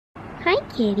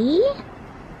kitty.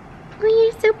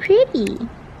 Oh, you're so pretty.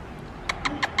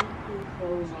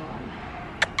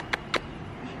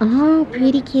 Oh,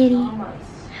 pretty kitty.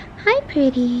 Hi,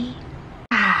 pretty.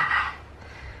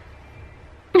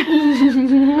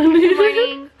 Good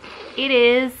morning. It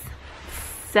is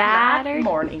Saturday.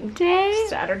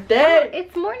 Saturday.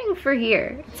 It's morning for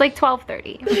here. It's like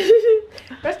 12:30.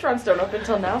 Restaurants don't open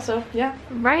till now, so yeah.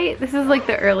 Right? This is like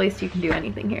the earliest you can do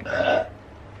anything here.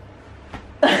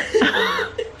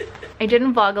 I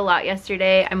didn't vlog a lot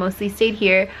yesterday. I mostly stayed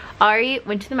here. Ari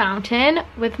went to the mountain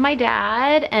with my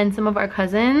dad and some of our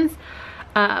cousins.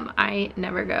 I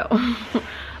never go.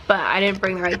 But I didn't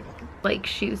bring the right like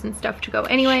shoes and stuff to go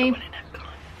anyway.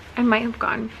 I might have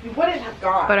gone. You wouldn't have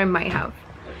gone. But I might have.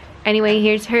 Anyway,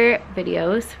 here's her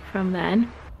videos from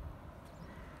then.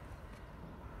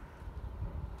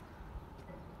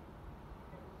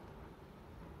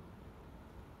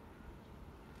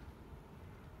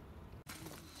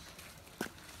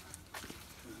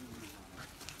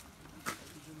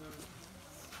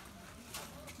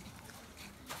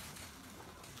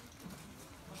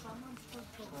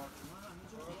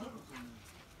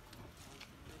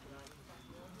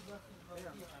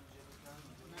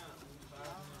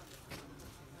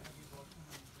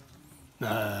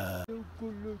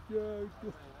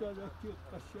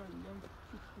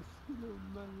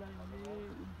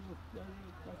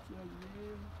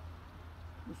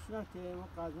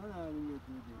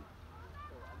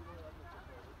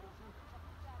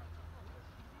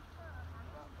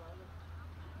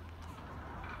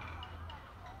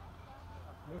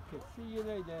 Okay, see you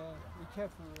later. Be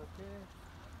careful, okay?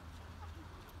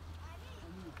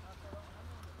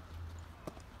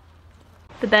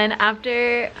 But then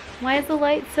after, why is the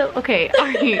light so, okay,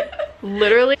 Ari,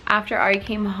 literally after Ari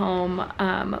came home,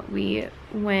 we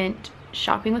went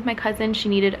shopping with my cousin. She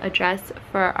needed a dress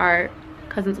for our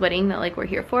cousin's wedding that like we're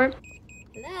here for.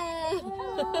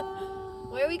 Hello.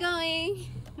 Where are we going?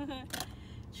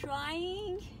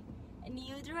 Trying a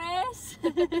new dress.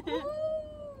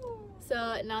 So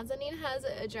Nazanin has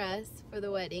a dress for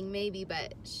the wedding, maybe,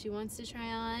 but she wants to try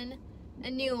on a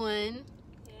new one.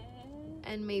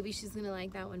 And maybe she's gonna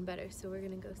like that one better, so we're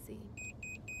gonna go see.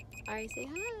 Ari, say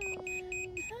hi.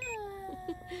 Hi.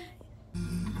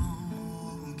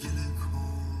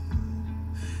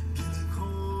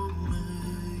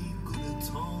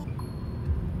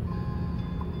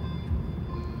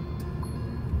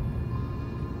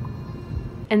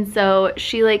 And so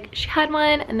she had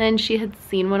one, and then she had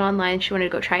seen one online she wanted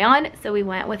to go try on, so we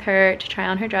went with her to try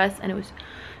on her dress, and it was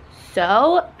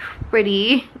so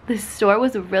pretty. The store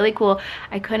was really cool.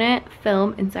 I couldn't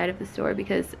film inside of the store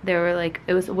because there were like,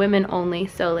 it was women only,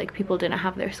 so like people didn't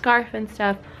have their scarf and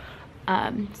stuff,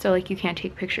 so like you can't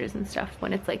take pictures and stuff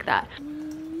when it's like that.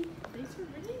 Thanks for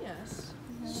bringing us.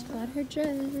 She got her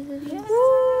dress.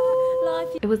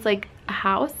 Yes. It was like a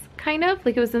house, kind of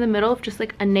like it was in the middle of just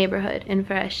like a neighborhood in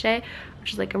Holeh,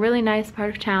 which is like a really nice part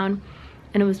of town,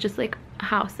 and it was just like a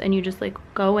house, and you just like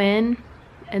go in,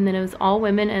 and then it was all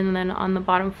women, and then on the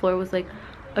bottom floor was like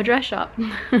a dress shop.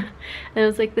 And it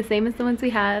was like the same as the ones we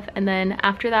have. And then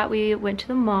after that we went to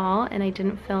the mall, and I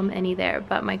didn't film any there,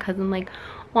 but my cousin like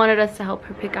wanted us to help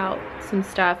her pick out some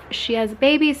stuff. She has a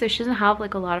baby, so she doesn't have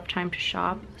like a lot of time to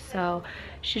shop, so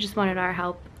she just wanted our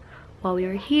help while we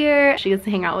were here. She gets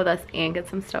to hang out with us and get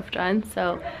some stuff done,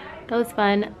 so that was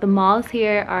fun. The malls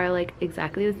here are like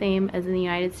exactly the same as in the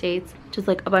United States, just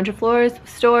like a bunch of floors,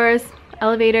 stores,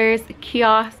 elevators,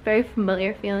 kiosks, very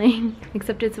familiar feeling.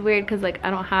 Except it's weird because like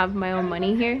I don't have my own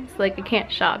money here, so like I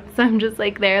can't shop, so I'm just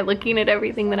like there looking at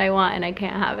everything that I want and I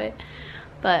can't have it,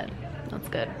 but that's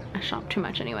good. I shop too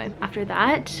much anyway. After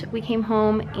that we came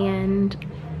home and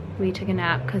we took a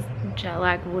nap because jet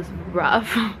lag was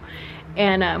rough.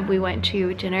 And we went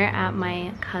to dinner at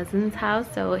my cousin's house,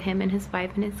 so him and his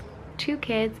wife and his 2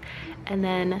 kids, and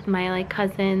then my like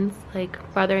cousins, like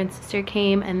brother and sister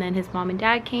came, and then his mom and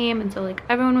dad came, and so like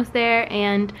everyone was there,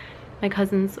 and my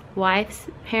cousin's wife's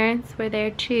parents were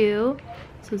there too,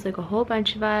 so it was like a whole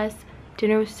bunch of us.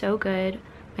 Dinner was so good.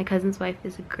 My cousin's wife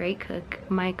is a great cook.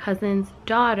 My cousin's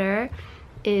daughter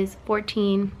is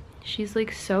 14. She's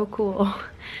like so cool.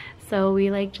 So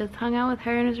we like just hung out with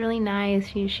her, and it was really nice.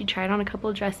 She tried on a couple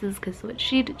of dresses because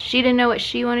she didn't know what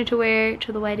she wanted to wear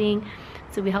to the wedding,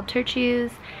 so we helped her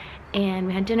choose. And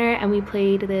we had dinner, and we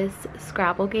played this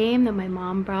Scrabble game that my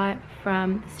mom brought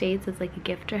from the States as like a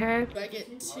gift to her. Do I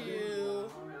get 2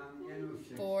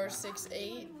 4, 6,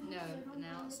 8. No,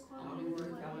 now it's only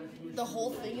worth. The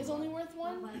whole thing is only worth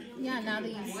 1? Yeah, now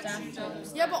that you stacked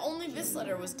it. Yeah, but only this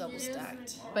letter was double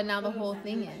stacked. But now the whole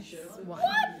thing is 1. What?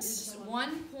 It's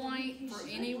 1 point for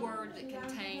any word that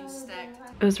contains stacked.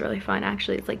 It was really fun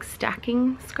actually. It's like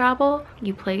stacking Scrabble.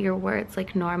 You play your words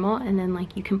like normal and then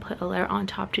like you can put a letter on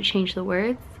top to change the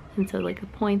words. And so like the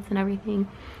points and everything.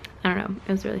 I don't know,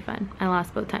 it was really fun. I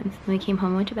lost both times. Then we came home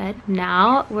and went to bed.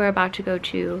 Now we're about to go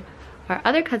to our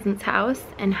other cousin's house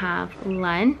and have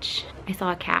lunch. I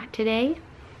saw a cat today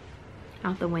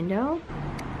out the window.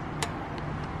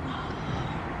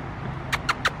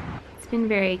 It's been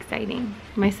very exciting.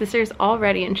 My sister's all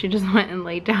ready and she just went and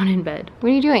laid down in bed. What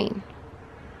are you doing?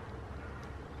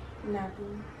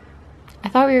 Napping. I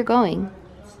thought we were going.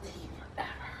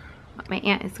 My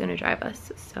aunt is gonna drive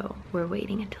us, so we're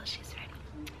waiting until she's ready.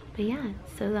 But yeah,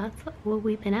 so that's what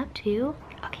we've been up to.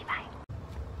 Okay, bye.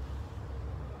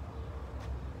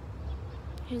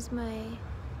 Here's my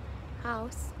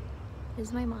house.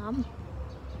 Here's my mom.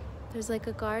 There's like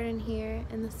a garden here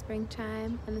in the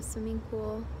springtime and a swimming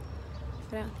pool.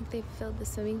 But I don't think they've filled the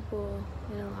swimming pool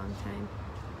in a long time.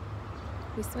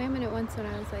 We swam in it once when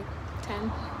I was like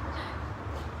 10.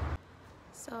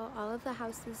 So all of the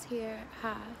houses here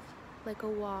have like a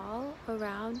wall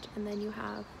around, and then you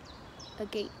have a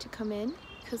gate to come in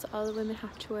because all the women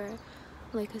have to wear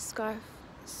like a scarf,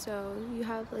 so you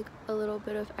have like a little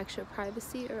bit of extra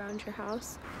privacy around your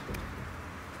house.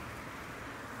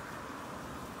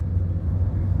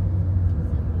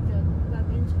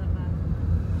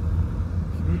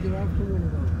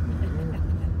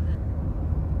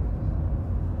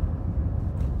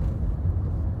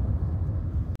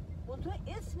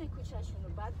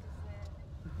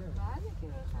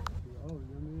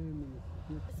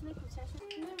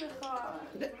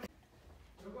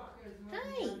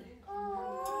 Hi.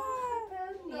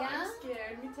 Yeah?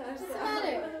 Scared. What's the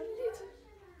matter?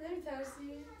 Tarsi.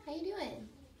 How you doing?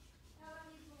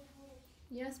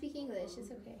 You don't speak English,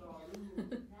 it's okay. Hello.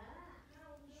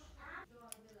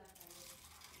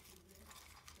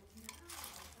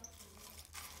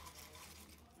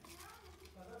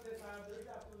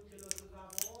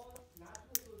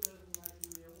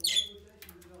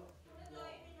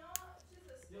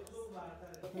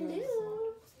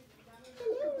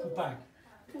 Pupak.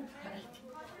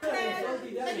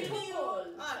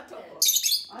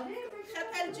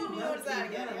 خطر جونیور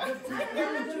زرگری.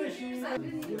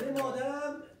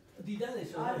 مادرم دیدنش.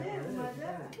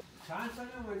 چند سال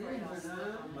اومدی؟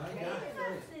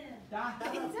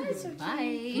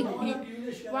 Bye.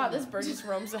 Wow, this bird just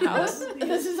roams the house.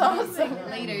 This is awesome.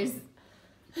 Laters.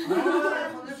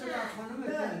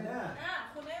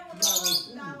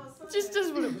 Just does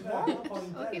what it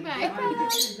wants. Okay, bye.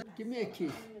 Give me a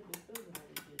kiss.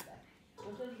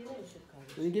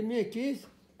 Will you give me a kiss?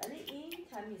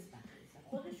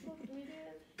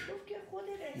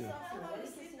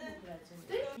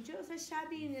 اینجا اصلا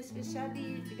شبیه نصف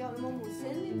شبیه دیگه ما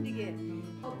مسنیم دیگه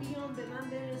بیان به من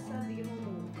برسن دیگه ما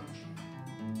موندیم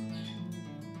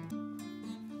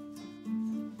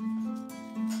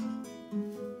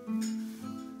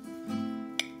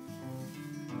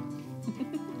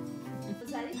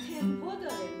بذاری تمپو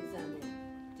داره میزنه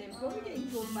تمپو میگه این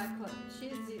دنبک ها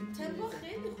چیزی تمپو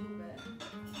خیلی خوبه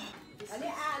ولی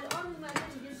الان اومده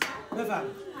دیگه بفرم.